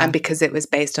 Yeah. And because it was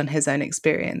based on his own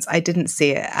experience, I didn't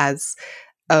see it as,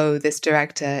 oh, this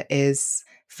director is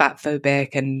fat phobic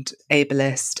and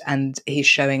ableist and he's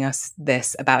showing us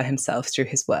this about himself through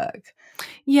his work.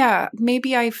 Yeah,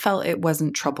 maybe I felt it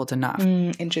wasn't troubled enough.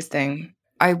 Interesting.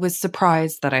 I was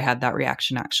surprised that I had that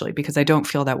reaction, actually, because I don't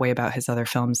feel that way about his other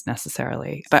films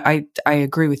necessarily. But I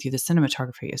agree with you. The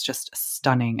cinematography is just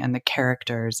stunning, and the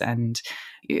characters, and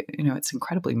it's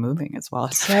incredibly moving as well.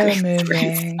 It's so very, moving,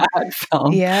 very sad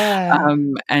film. Yeah.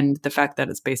 And the fact that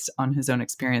it's based on his own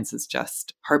experience is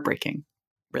just heartbreaking,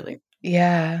 really.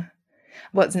 Yeah.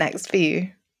 What's next for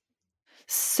you?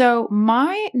 So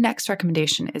my next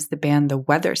recommendation is the band The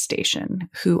Weather Station,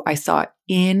 who I saw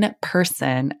in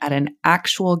person at an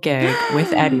actual gig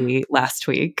with Eddie last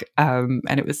week. And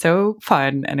it was so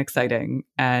fun and exciting.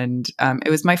 And it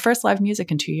was my first live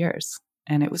music in 2 years.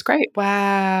 And it was great.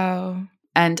 Wow.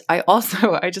 And I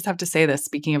just have to say this,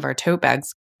 speaking of our tote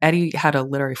bags, Eddie had a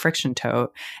Literary Friction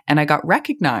tote, and I got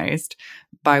recognized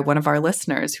by one of our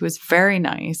listeners who was very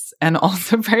nice and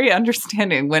also very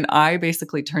understanding when I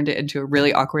basically turned it into a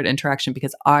really awkward interaction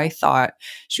because I thought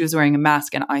she was wearing a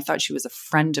mask and I thought she was a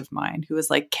friend of mine who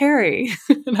was like, Carrie.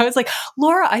 And I was like,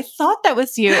 Laura, I thought that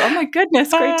was you. Oh my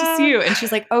goodness, great to see you. And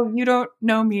she's like, oh, you don't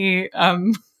know me.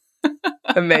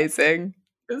 Amazing.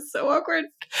 It was so awkward.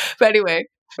 But anyway.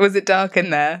 Was it dark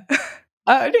in there?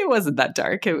 It wasn't that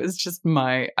dark. It was just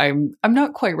I'm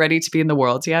not quite ready to be in the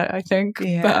world yet, I think.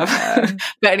 Yeah.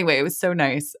 But anyway, it was so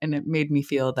nice. And it made me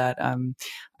feel that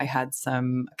I had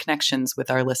some connections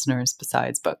with our listeners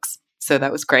besides books. So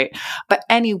that was great. But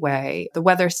anyway, The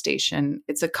Weather Station,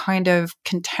 it's a kind of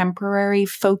contemporary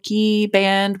folky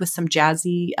band with some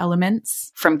jazzy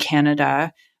elements from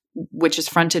Canada, which is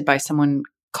fronted by someone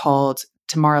called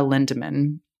Tamara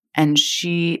Lindemann. And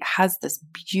she has this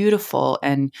beautiful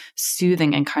and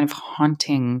soothing and kind of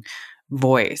haunting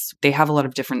voice. They have a lot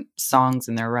of different songs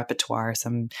in their repertoire,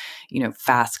 some,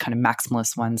 fast kind of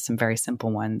maximalist ones, some very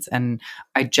simple ones. And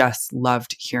I just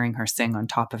loved hearing her sing on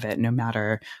top of it, no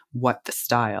matter what the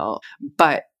style.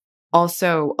 But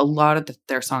also, a lot of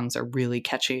their songs are really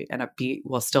catchy and upbeat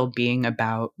while still being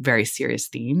about very serious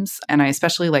themes. And I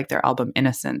especially like their album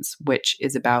Innocence, which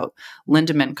is about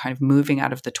Lindemann kind of moving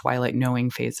out of the twilight knowing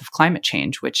phase of climate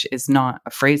change, which is not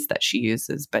a phrase that she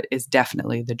uses, but is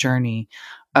definitely the journey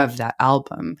of that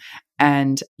album.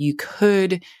 And you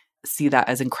could see that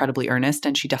as incredibly earnest,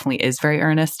 and she definitely is very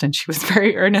earnest, and she was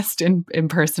very earnest in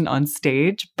person on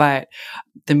stage. But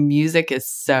the music is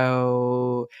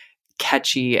so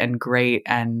catchy and great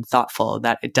and thoughtful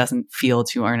that it doesn't feel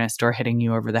too earnest or hitting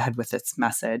you over the head with its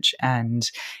message. And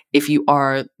if you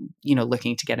are,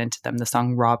 looking to get into them, the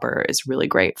song Robber is really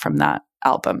great from that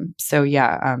album. So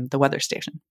yeah, The Weather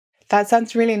Station. That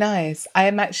sounds really nice. I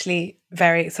am actually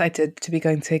very excited to be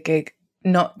going to a gig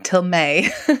not till May.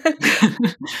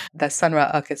 The Sun Ra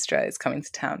Orchestra is coming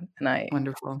to town, and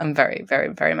I'm very, very,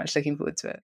 very much looking forward to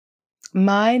it.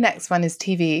 My next one is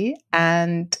TV,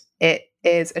 and it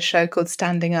is a show called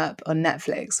Standing Up on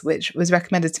Netflix, which was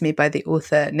recommended to me by the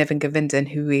author Niven Govindan,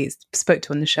 who we spoke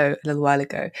to on the show a little while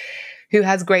ago, who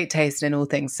has great taste in all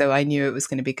things, so I knew it was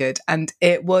going to be good. And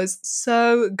it was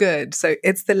so good. So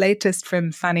it's the latest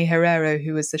from Fanny Herrero,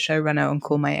 who was the showrunner on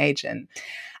Call My Agent.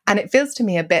 And it feels to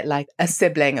me a bit like a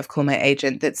sibling of Call My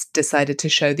Agent that's decided to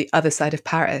show the other side of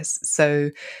Paris.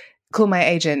 So Call My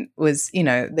Agent was,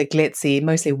 the glitzy,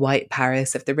 mostly white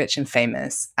Paris of the rich and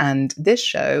famous. And this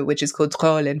show, which is called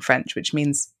Drôle in French, which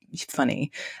means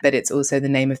funny, but it's also the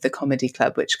name of the comedy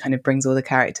club, which kind of brings all the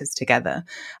characters together,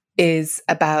 is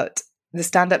about the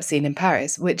stand-up scene in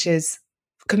Paris, which is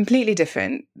completely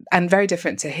different and very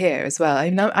different to here as well.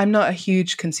 I'm not a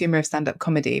huge consumer of stand-up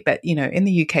comedy, but, in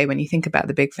the UK, when you think about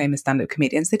the big famous stand-up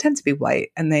comedians, they tend to be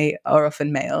white and they are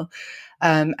often male.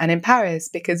 And in Paris,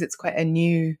 because it's quite a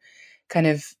new kind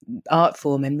of art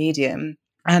form and medium,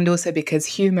 and also because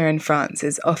humor in France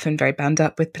is often very bound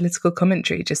up with political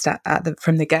commentary just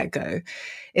from the get-go,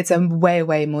 it's a way,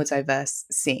 way more diverse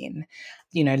scene.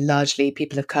 Largely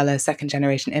people of color,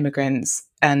 second-generation immigrants.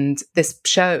 And this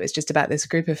show is just about this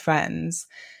group of friends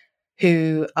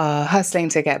who are hustling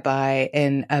to get by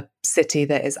in a city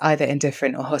that is either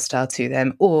indifferent or hostile to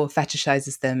them or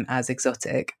fetishizes them as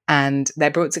exotic. And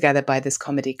they're brought together by this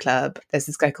comedy club. There's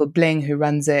this guy called Bling who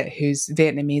runs it, who's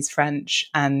Vietnamese French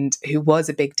and who was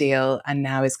a big deal and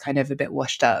now is kind of a bit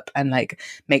washed up and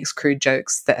makes crude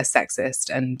jokes that are sexist,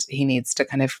 and he needs to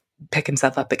kind of pick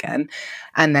himself up again.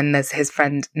 And then there's his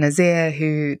friend Nazir,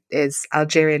 who is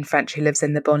Algerian French, who lives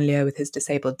in the banlieue with his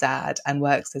disabled dad and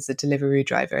works as a delivery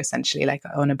driver, essentially,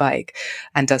 on a bike,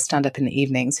 and does stand up in the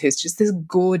evenings, who's just this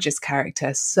gorgeous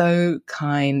character, so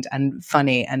kind and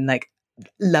funny and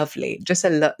lovely, just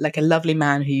like a lovely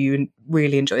man who you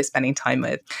really enjoy spending time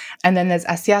with. And then there's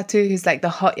Asiatu, who's like the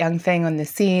hot young thing on the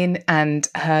scene, and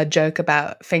her joke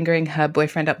about fingering her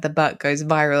boyfriend up the butt goes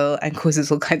viral and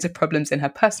causes all kinds of problems in her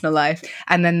personal life.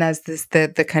 And then there's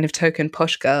the kind of token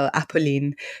posh girl,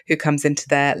 Apolline, who comes into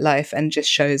their life and just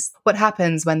shows what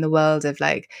happens when the world of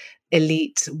like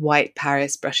elite white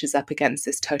Paris brushes up against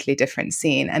this totally different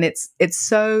scene. And it's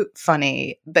so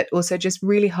funny, but also just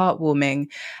really heartwarming,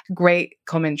 great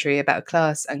commentary about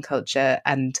class and culture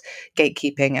and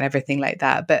gatekeeping and everything like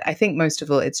that. But I think most of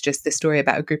all, it's just this story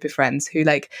about a group of friends who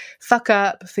like fuck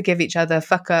up, forgive each other,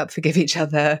 fuck up, forgive each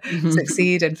other,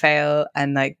 succeed and fail,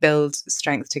 and like build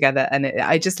strength together. And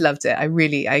I just loved it.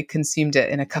 I consumed it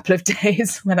in a couple of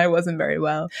days when I wasn't very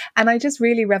well. And I just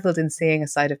really reveled in seeing a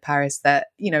side of Paris that,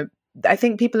 you know, I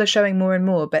think people are showing more and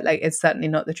more, but like it's certainly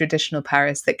not the traditional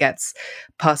Paris that gets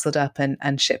parceled up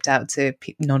and shipped out to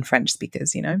non-French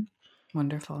speakers, you know?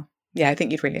 Wonderful. Yeah, I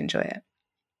think you'd really enjoy it.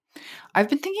 I've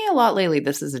been thinking a lot lately,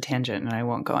 this is a tangent and I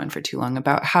won't go on for too long,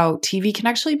 about how TV can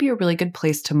actually be a really good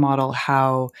place to model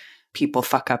how people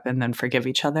fuck up and then forgive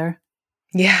each other.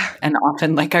 Yeah. And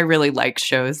often, like, I really like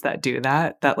shows that do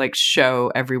that like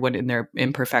show everyone in their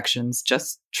imperfections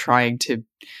just trying to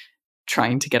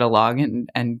get along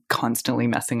and constantly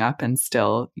messing up and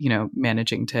still, you know,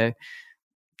 managing to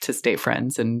stay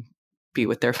friends and be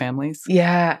with their families.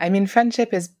 Yeah. I mean,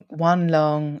 friendship is one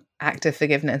long act of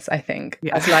forgiveness, I think,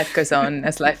 as life goes on,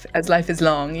 as life is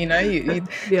long, you know,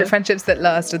 the friendships that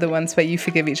last are the ones where you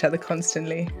forgive each other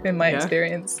constantly, in my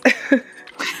experience.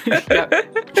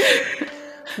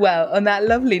 Well, on that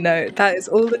lovely note, that is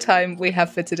all the time we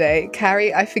have for today.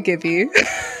 Carrie, I forgive you.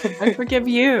 I forgive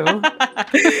you.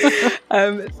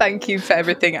 Thank you for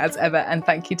everything as ever. And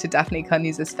thank you to Daphne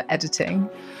Carnuzes for editing.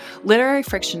 Literary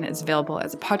Friction is available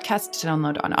as a podcast to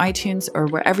download on iTunes or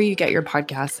wherever you get your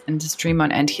podcasts, and to stream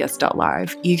on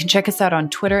nts.live. You can check us out on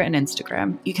Twitter and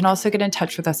Instagram. You can also get in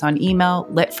touch with us on email,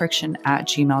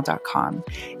 litfriction@gmail.com.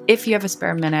 If you have a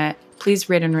spare minute, please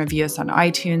rate and review us on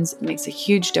iTunes. It makes a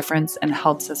huge difference and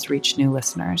helps us reach new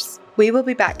listeners. We will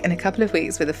be back in a couple of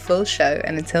weeks with a full show.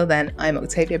 And until then, I'm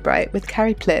Octavia Bright with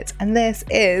Carrie Plitt. And this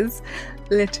is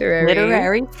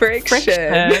Literary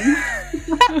Friction.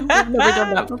 We've never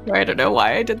done that before. I don't know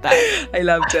why I did that. I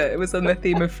loved it. It was on the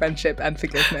theme of friendship and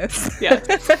forgiveness. Yeah.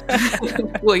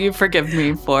 Will you forgive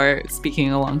me for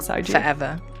speaking alongside you?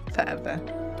 Forever. Forever.